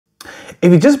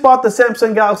If you just bought the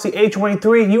Samsung Galaxy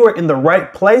A23, you are in the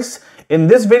right place. In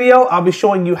this video, I'll be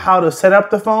showing you how to set up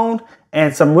the phone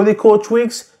and some really cool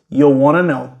tweaks you'll want to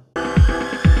know.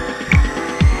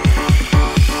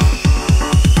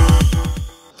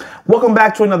 Welcome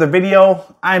back to another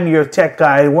video. I'm your tech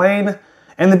guy, Wayne.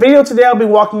 In the video today, I'll be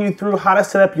walking you through how to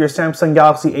set up your Samsung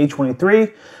Galaxy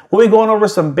A23. We'll be going over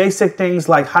some basic things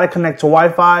like how to connect to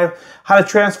Wi-Fi, how to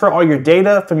transfer all your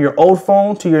data from your old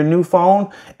phone to your new phone,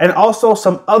 and also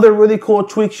some other really cool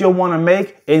tweaks you'll want to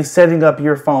make in setting up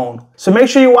your phone. So make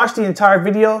sure you watch the entire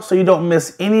video so you don't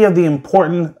miss any of the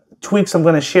important tweaks I'm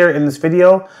going to share in this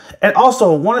video. And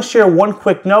also, want to share one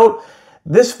quick note.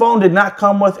 This phone did not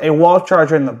come with a wall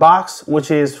charger in the box, which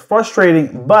is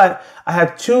frustrating, but I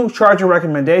have two charger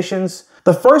recommendations.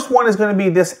 The first one is going to be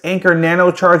this Anker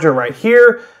Nano charger right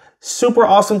here. Super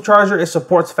awesome charger. It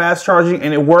supports fast charging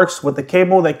and it works with the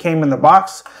cable that came in the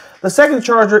box. The second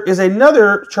charger is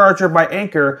another charger by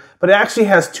Anker, but it actually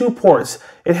has two ports.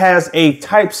 It has a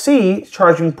Type-C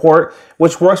charging port,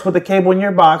 which works with the cable in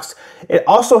your box. It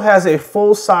also has a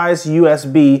full-size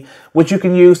USB, which you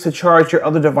can use to charge your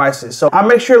other devices. So I'll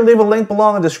make sure to leave a link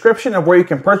below in the description of where you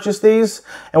can purchase these.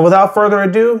 And without further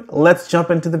ado, let's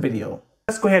jump into the video.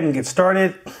 Let's go ahead and get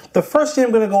started. The first thing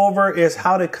I'm going to go over is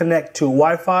how to connect to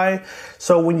Wi-Fi.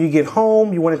 So when you get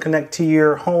home, you want to connect to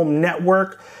your home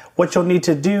network. What you'll need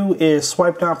to do is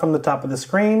swipe down from the top of the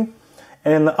screen,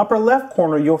 and in the upper left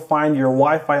corner you'll find your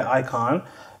Wi-Fi icon.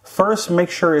 First, make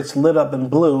sure it's lit up in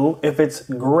blue. If it's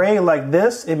gray like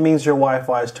this, it means your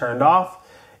Wi-Fi is turned off.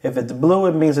 If it's blue,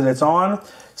 it means that it's on.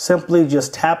 Simply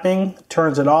just tapping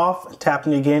turns it off.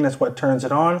 Tapping again is what turns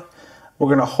it on. We're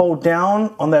going to hold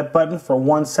down on that button for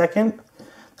 1 second.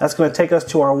 That's going to take us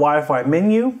to our Wi-Fi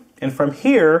menu, and from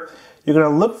here you're going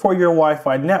to look for your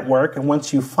Wi-Fi network, and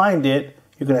once you find it,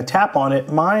 you're going to tap on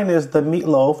it. Mine is the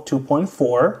Meatloaf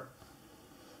 2.4.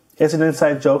 It's an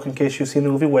inside joke in case you've seen the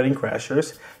movie Wedding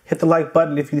Crashers. Hit the like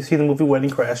button if you've seen the movie Wedding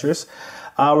Crashers.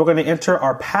 We're going to enter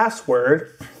our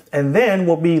password, and then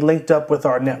we'll be linked up with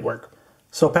our network.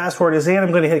 So password is in.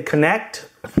 I'm going to hit connect,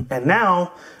 and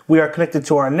now we are connected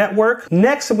to our network.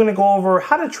 Next, I'm going to go over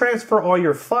how to transfer all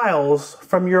your files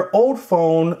from your old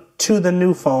phone to the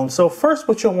new phone. So first,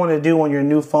 what you'll want to do on your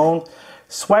new phone,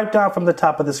 swipe down from the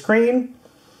top of the screen,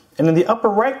 and in the upper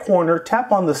right corner,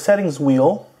 tap on the settings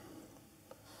wheel.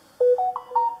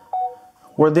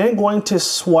 We're then going to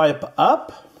swipe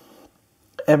up,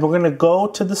 and we're going to go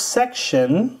to the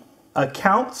section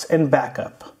Accounts and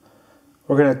Backup.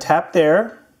 We're going to tap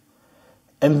there,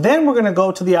 and then we're going to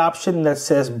go to the option that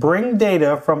says Bring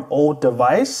Data from Old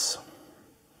Device.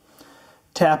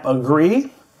 Tap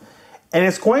Agree, and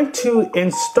it's going to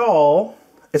install.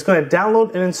 It's going to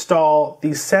download and install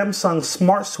the Samsung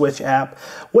Smart Switch app,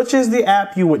 which is the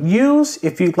app you would use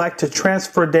if you'd like to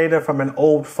transfer data from an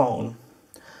old phone.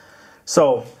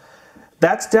 So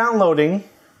that's downloading,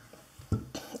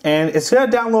 and it's going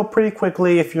to download pretty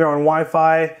quickly if you're on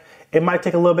Wi-Fi. It might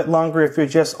take a little bit longer if you're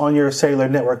just on your cellular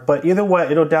network, but either way,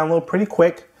 it'll download pretty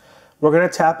quick. We're going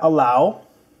to tap Allow.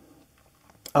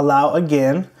 Allow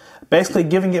again, basically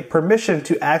giving it permission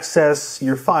to access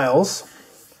your files.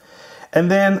 And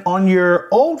then on your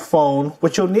old phone,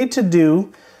 what you'll need to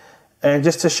do, and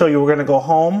just to show you, we're going to go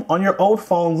home. On your old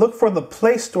phone, look for the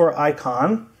Play Store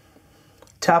icon.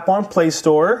 Tap on Play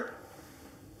Store.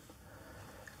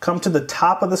 Come to the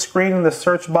top of the screen in the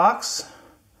search box.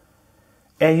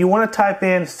 And you want to type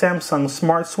in Samsung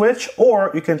Smart Switch,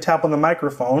 or you can tap on the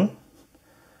microphone.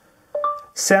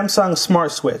 Samsung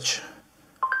Smart Switch.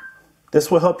 This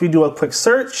will help you do a quick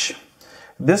search.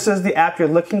 This is the app you're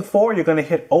looking for. You're going to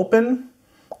hit open,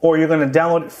 or you're going to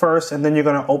download it first and then you're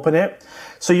going to open it.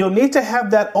 So you'll need to have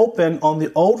that open on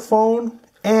the old phone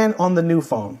and on the new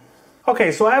phone.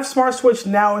 Okay, so I have Smart Switch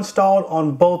now installed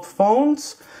on both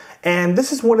phones, and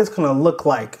this is what it's going to look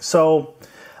like. So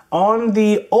on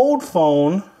the old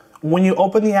phone, when you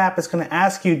open the app, it's going to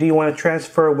ask you, do you want to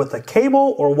transfer with a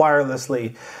cable or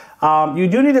wirelessly? You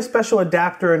do need a special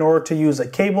adapter in order to use a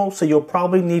cable, so you'll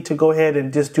probably need to go ahead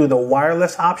and just do the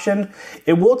wireless option.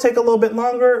 It will take a little bit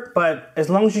longer, but as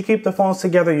long as you keep the phones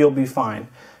together, you'll be fine.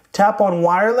 Tap on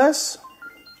wireless,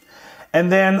 and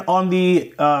then on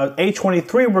the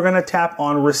A23, we're going to tap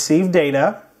on Receive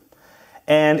Data,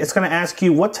 and it's going to ask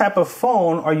you what type of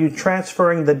phone are you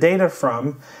transferring the data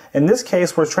from. In this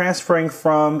case, we're transferring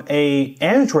from an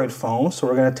Android phone, so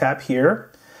we're going to tap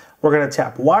here. We're going to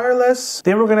tap wireless.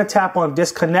 Then we're going to tap on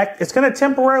disconnect. It's going to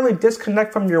temporarily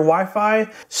disconnect from your Wi-Fi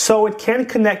so it can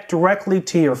connect directly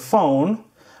to your phone.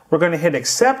 We're going to hit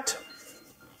accept.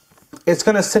 It's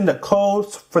going to send a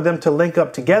code for them to link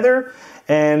up together,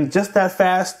 and just that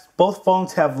fast, both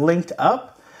phones have linked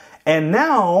up. And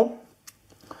now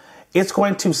it's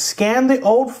going to scan the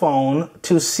old phone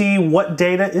to see what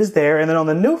data is there. And then on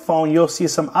the new phone, you'll see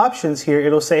some options here.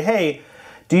 It'll say, hey,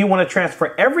 do you want to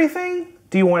transfer everything?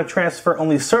 Do you want to transfer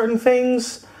only certain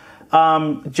things?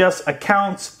 Just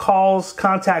accounts, calls,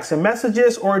 contacts, and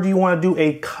messages? Or do you want to do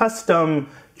a custom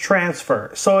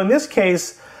transfer? So in this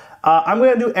case, I'm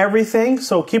going to do everything.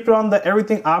 So keep it on the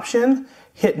everything option.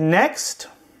 Hit next.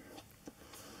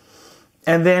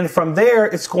 And then from there,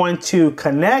 it's going to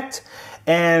connect.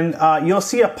 And you'll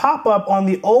see a pop-up on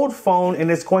the old phone,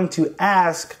 and it's going to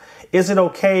ask, is it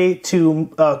okay to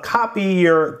copy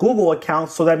your Google account?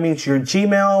 So that means your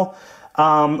Gmail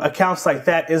accounts like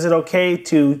that. Is it okay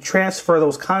to transfer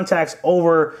those contacts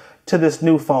over to this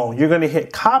new phone? You're going to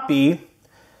hit copy.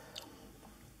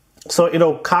 So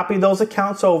it'll copy those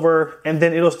accounts over, and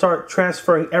then it'll start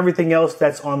transferring everything else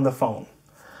that's on the phone.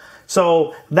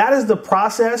 So that is the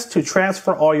process to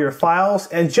transfer all your files,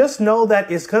 and just know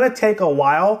that it's going to take a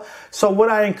while. So what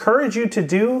I encourage you to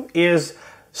do is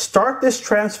start this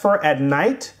transfer at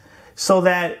night so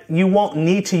that you won't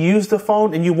need to use the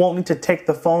phone and you won't need to take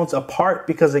the phones apart,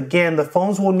 because again, the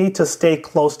phones will need to stay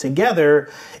close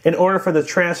together in order for the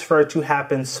transfer to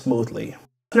happen smoothly.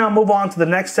 Now move on to the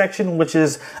next section, which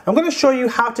is I'm going to show you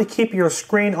how to keep your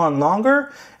screen on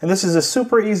longer. And this is a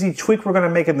super easy tweak we're going to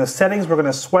make in the settings. We're going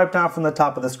to swipe down from the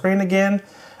top of the screen again.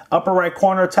 Upper right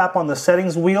corner, tap on the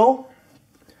settings wheel.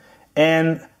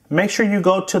 And make sure you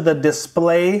go to the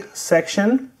display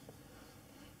section.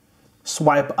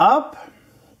 Swipe up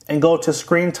and go to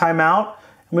screen timeout.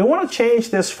 And we want to change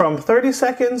this from 30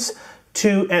 seconds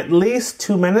to at least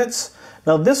 2 minutes.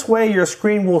 Now this way your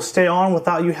screen will stay on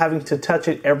without you having to touch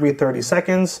it every 30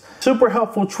 seconds. Super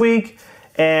helpful tweak,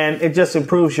 and it just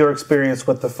improves your experience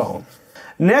with the phone.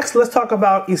 Next, let's talk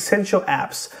about essential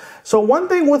apps. So one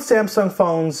thing with Samsung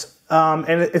phones,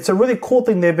 and it's a really cool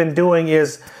thing they've been doing,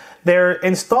 is they're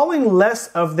installing less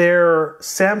of their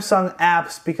Samsung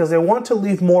apps because they want to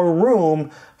leave more room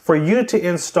for you to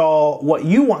install what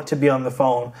you want to be on the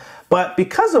phone. But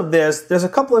because of this, there's a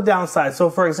couple of downsides. So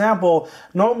for example,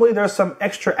 normally there's some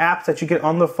extra apps that you get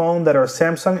on the phone that are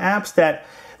Samsung apps that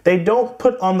they don't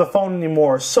put on the phone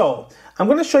anymore. So I'm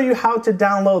going to show you how to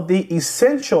download the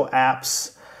essential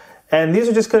apps. And these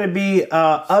are just going to be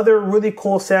other really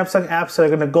cool Samsung apps that are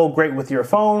going to go great with your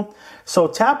phone. So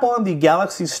tap on the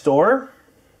Galaxy Store,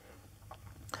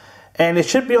 and it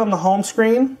should be on the home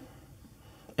screen.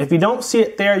 If you don't see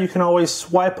it there, you can always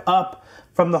swipe up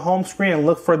from the home screen and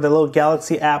look for the little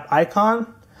Galaxy app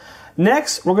icon.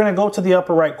 Next, we're going to go to the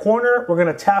upper right corner. We're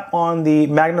going to tap on the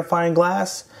magnifying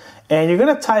glass, and you're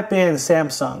going to type in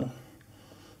Samsung.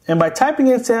 And by typing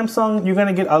in Samsung, you're going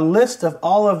to get a list of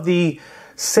all of the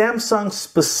Samsung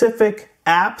specific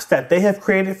apps that they have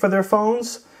created for their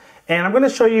phones. And I'm going to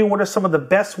show you what are some of the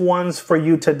best ones for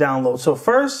you to download. So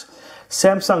first,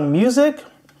 Samsung Music.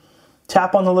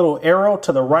 Tap on the little arrow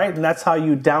to the right, and that's how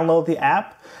you download the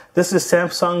app. This is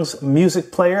Samsung's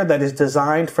music player that is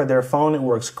designed for their phone. It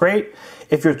works great.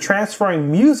 If you're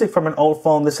transferring music from an old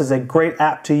phone, this is a great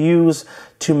app to use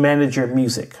to manage your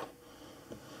music.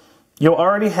 You'll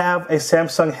already have a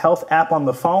Samsung Health app on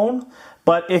the phone,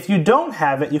 but if you don't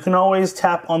have it, you can always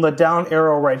tap on the down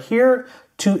arrow right here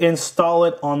to install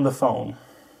it on the phone.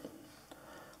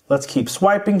 Let's keep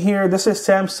swiping here. This is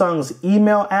Samsung's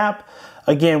email app.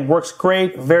 Again, works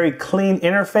great, very clean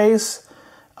interface.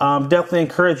 Definitely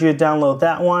encourage you to download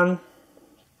that one.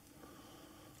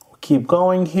 We'll keep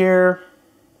going here.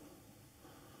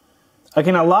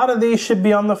 Again, a lot of these should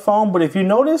be on the phone, but if you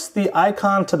notice the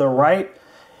icon to the right,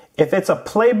 if it's a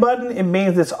play button, it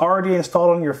means it's already installed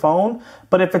on your phone.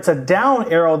 But if it's a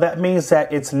down arrow, that means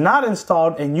that it's not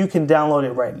installed and you can download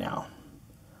it right now.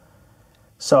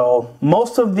 So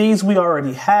most of these we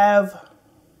already have.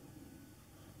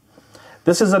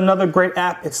 This is another great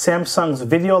app. It's Samsung's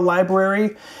video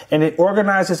library, and it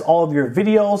organizes all of your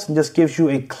videos and just gives you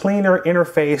a cleaner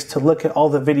interface to look at all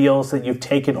the videos that you've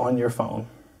taken on your phone.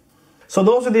 So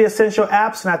those are the essential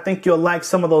apps, and I think you'll like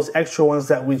some of those extra ones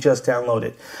that we just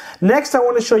downloaded. Next, I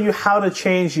want to show you how to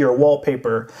change your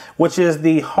wallpaper, which is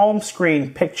the home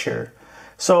screen picture.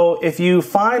 So if you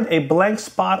find a blank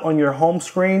spot on your home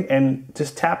screen and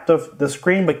just tap the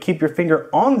screen, but keep your finger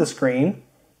on the screen.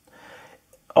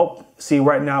 Oh, see,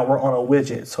 right now we're on a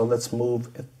widget. So let's move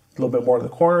a little bit more to the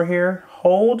corner here.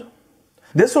 Hold.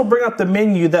 This will bring up the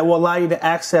menu that will allow you to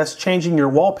access changing your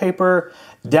wallpaper,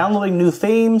 downloading new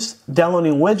themes,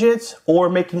 downloading widgets, or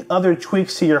making other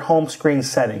tweaks to your home screen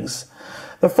settings.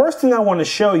 The first thing I want to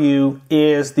show you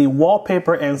is the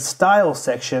wallpaper and style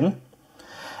section.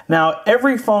 Now,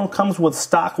 every phone comes with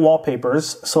stock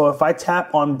wallpapers. So if I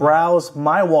tap on Browse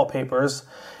My Wallpapers,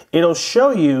 it'll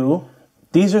show you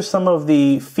these are some of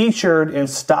the featured and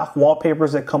stock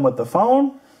wallpapers that come with the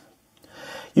phone.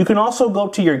 You can also go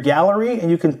to your gallery and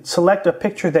you can select a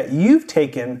picture that you've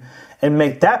taken and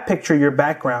make that picture your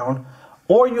background,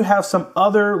 or you have some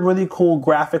other really cool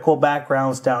graphical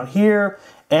backgrounds down here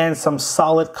and some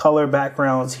solid color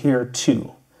backgrounds here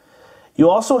too. You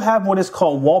also have what is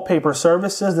called wallpaper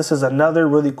services. This is another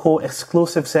really cool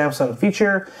exclusive Samsung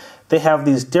feature. They have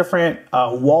these different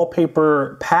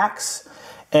wallpaper packs,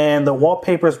 and the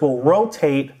wallpapers will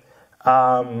rotate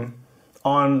on,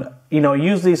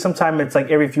 usually sometime it's like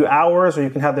every few hours, or you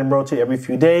can have them rotate every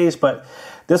few days, but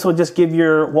this will just give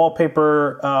your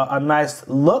wallpaper a nice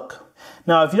look.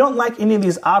 Now, if you don't like any of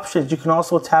these options, you can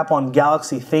also tap on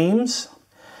Galaxy Themes.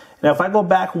 Now, if I go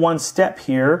back one step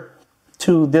here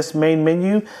to this main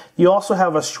menu, you also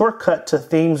have a shortcut to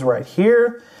themes right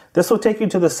here. This will take you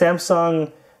to the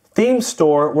Samsung theme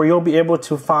store where you'll be able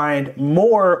to find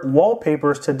more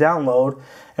wallpapers to download.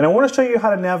 And I want to show you how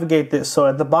to navigate this. So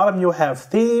at the bottom, you'll have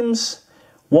themes,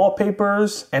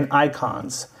 wallpapers, and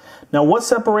icons. Now, what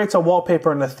separates a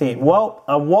wallpaper and a theme? Well,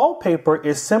 a wallpaper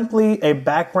is simply a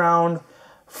background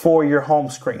for your home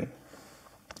screen.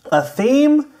 A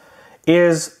theme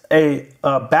is a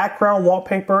background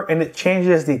wallpaper, and it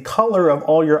changes the color of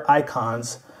all your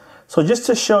icons. So just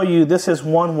to show you, this is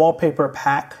one wallpaper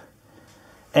pack.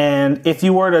 And if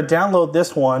you were to download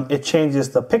this one, it changes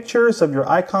the pictures of your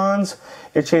icons.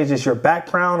 It changes your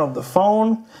background of the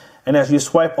phone. And as you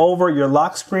swipe over, your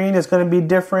lock screen is going to be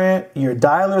different. Your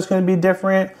dialer is going to be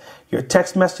different. Your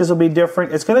text messages will be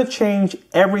different. It's going to change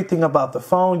everything about the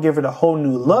phone, give it a whole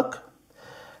new look.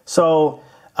 So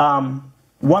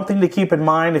one thing to keep in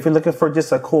mind if you're looking for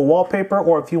just a cool wallpaper,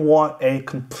 or if you want a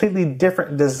completely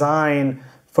different design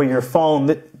for your phone,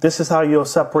 this is how you'll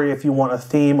separate if you want a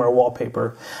theme or a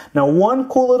wallpaper. Now, one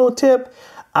cool little tip,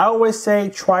 I always say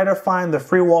try to find the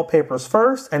free wallpapers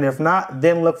first, and if not,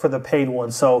 then look for the paid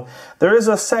ones. So there is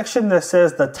a section that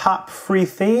says the top free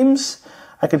themes.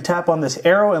 I can tap on this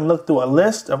arrow and look through a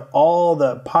list of all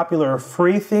the popular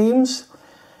free themes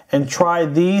and try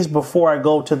these before I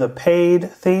go to the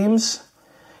paid themes.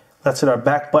 That's hit our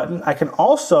back button. I can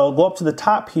also go up to the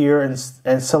top here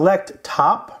and select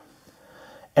top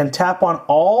and tap on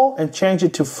all and change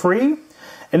it to free,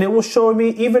 and it will show me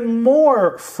even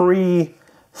more free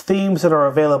themes that are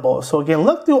available. So again,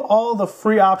 look through all the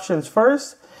free options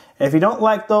first, and if you don't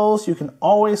like those, you can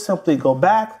always simply go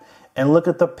back and look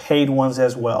at the paid ones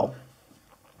as well.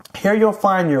 Here you'll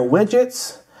find your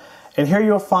widgets, and here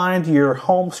you'll find your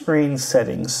home screen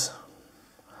settings.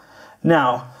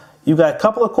 Now, you've got a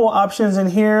couple of cool options in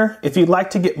here. If you'd like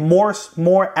to get more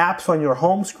apps on your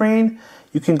home screen,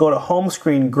 you can go to home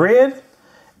screen grid,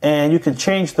 and you can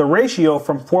change the ratio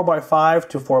from 4:5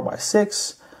 to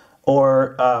 4:6,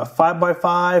 or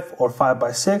 5:5 or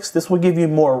 5:6. This will give you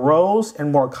more rows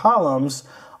and more columns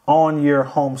on your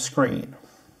home screen.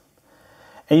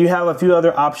 And you have a few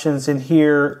other options in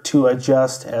here to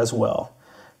adjust as well.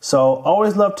 So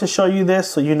always love to show you this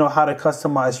so you know how to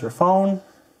customize your phone.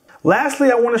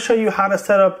 Lastly, I want to show you how to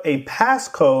set up a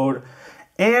passcode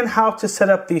and how to set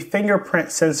up the fingerprint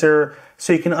sensor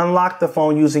so you can unlock the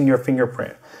phone using your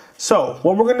fingerprint. So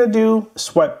what we're going to do,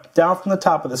 swipe down from the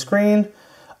top of the screen,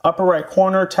 upper right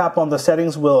corner, tap on the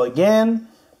settings wheel again.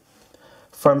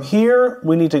 From here,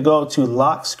 we need to go to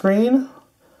lock screen,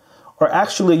 or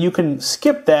actually you can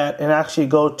skip that and actually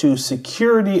go to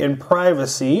security and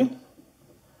privacy.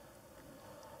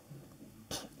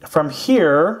 From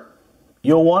here,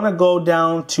 you'll want to go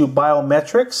down to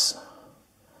biometrics,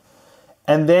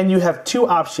 and then you have two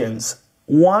options.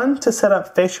 One, to set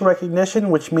up facial recognition,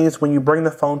 which means when you bring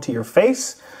the phone to your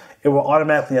face, it will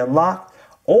automatically unlock.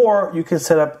 Or you can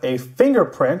set up a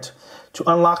fingerprint to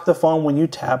unlock the phone when you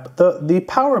tap the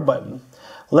power button.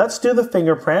 Let's do the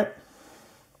fingerprint.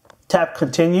 Tap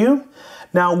continue.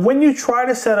 Now, when you try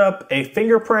to set up a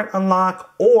fingerprint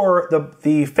unlock or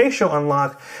the facial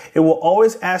unlock, it will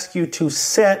always ask you to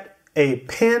set a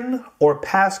PIN or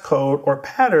passcode or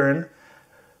pattern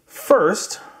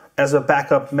first as a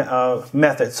backup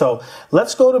method. So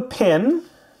let's go to PIN,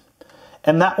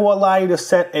 and that will allow you to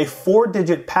set a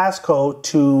 4-digit passcode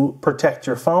to protect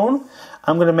your phone.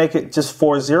 I'm going to make it just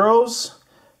 4 zeros.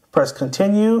 Press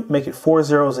continue, make it 4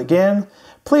 zeros again.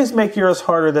 Please make yours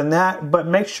harder than that, but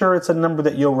make sure it's a number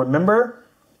that you'll remember.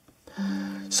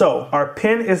 So our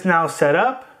PIN is now set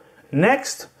up.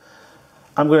 Next,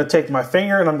 I'm going to take my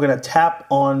finger and I'm going to tap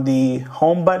on the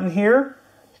home button here.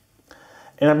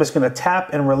 And I'm just going to tap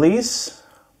and release.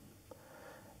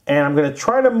 And I'm going to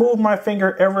try to move my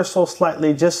finger ever so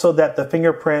slightly just so that the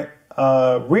fingerprint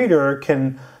reader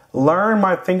can learn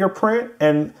my fingerprint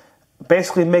and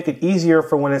basically make it easier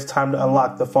for when it's time to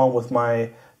unlock the phone with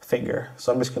my finger.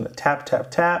 So I'm just going to tap,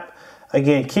 tap, tap.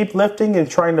 Again, keep lifting and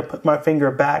trying to put my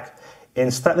finger back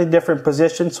in slightly different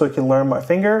positions so it can learn my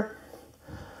finger.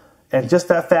 And just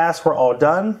that fast, we're all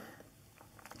done.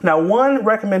 Now, one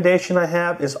recommendation I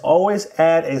have is always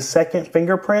add a second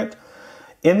fingerprint.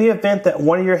 In the event that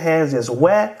one of your hands is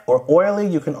wet or oily,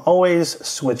 you can always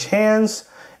switch hands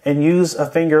and use a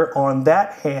finger on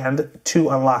that hand to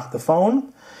unlock the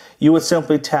phone. You would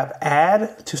simply tap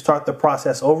add to start the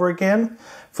process over again.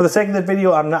 For the sake of the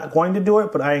video, I'm not going to do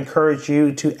it, but I encourage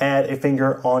you to add a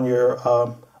finger on your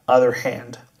other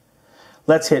hand.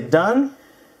 Let's hit done,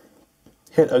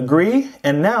 hit agree,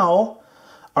 and now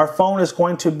our phone is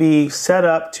going to be set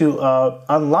up to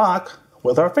unlock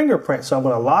with our fingerprint. So I'm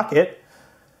going to lock it,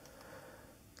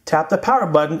 tap the power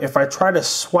button. If I try to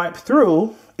swipe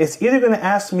through, it's either going to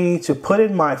ask me to put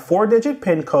in my 4-digit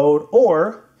PIN code,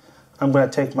 or I'm going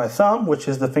to take my thumb, which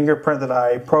is the fingerprint that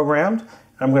I programmed.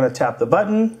 I'm going to tap the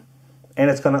button, and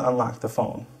it's going to unlock the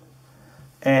phone.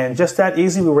 And just that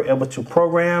easy, we were able to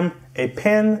program a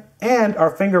PIN and our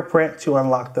fingerprint to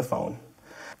unlock the phone.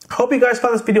 Hope you guys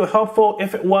found this video helpful.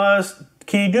 If it was,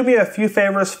 can you do me a few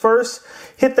favors? First,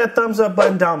 hit that thumbs up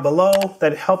button down below.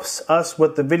 That helps us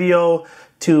with the video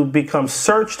to become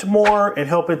searched more and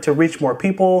help it to reach more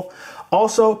people.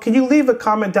 Also, can you leave a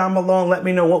comment down below and let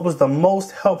me know what was the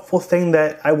most helpful thing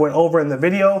that I went over in the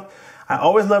video? I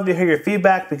always love to hear your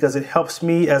feedback because it helps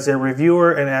me as a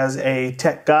reviewer and as a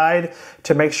tech guide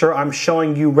to make sure I'm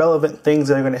showing you relevant things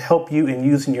that are going to help you in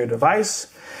using your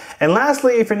device. And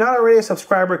lastly, if you're not already a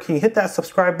subscriber, can you hit that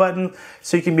subscribe button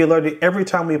so you can be alerted every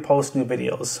time we post new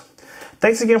videos.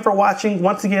 Thanks again for watching.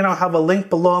 Once again, I'll have a link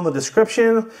below in the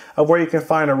description of where you can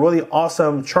find a really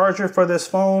awesome charger for this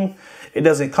phone. It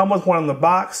doesn't come with one in the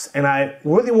box, and I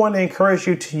really want to encourage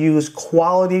you to use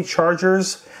quality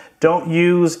chargers. Don't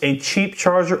use a cheap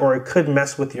charger or it could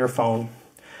mess with your phone.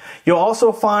 You'll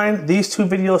also find these two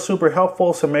videos super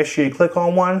helpful, so make sure you click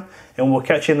on one, and we'll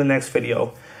catch you in the next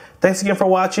video. Thanks again for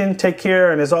watching. Take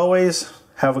care, and as always,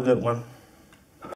 have a good one.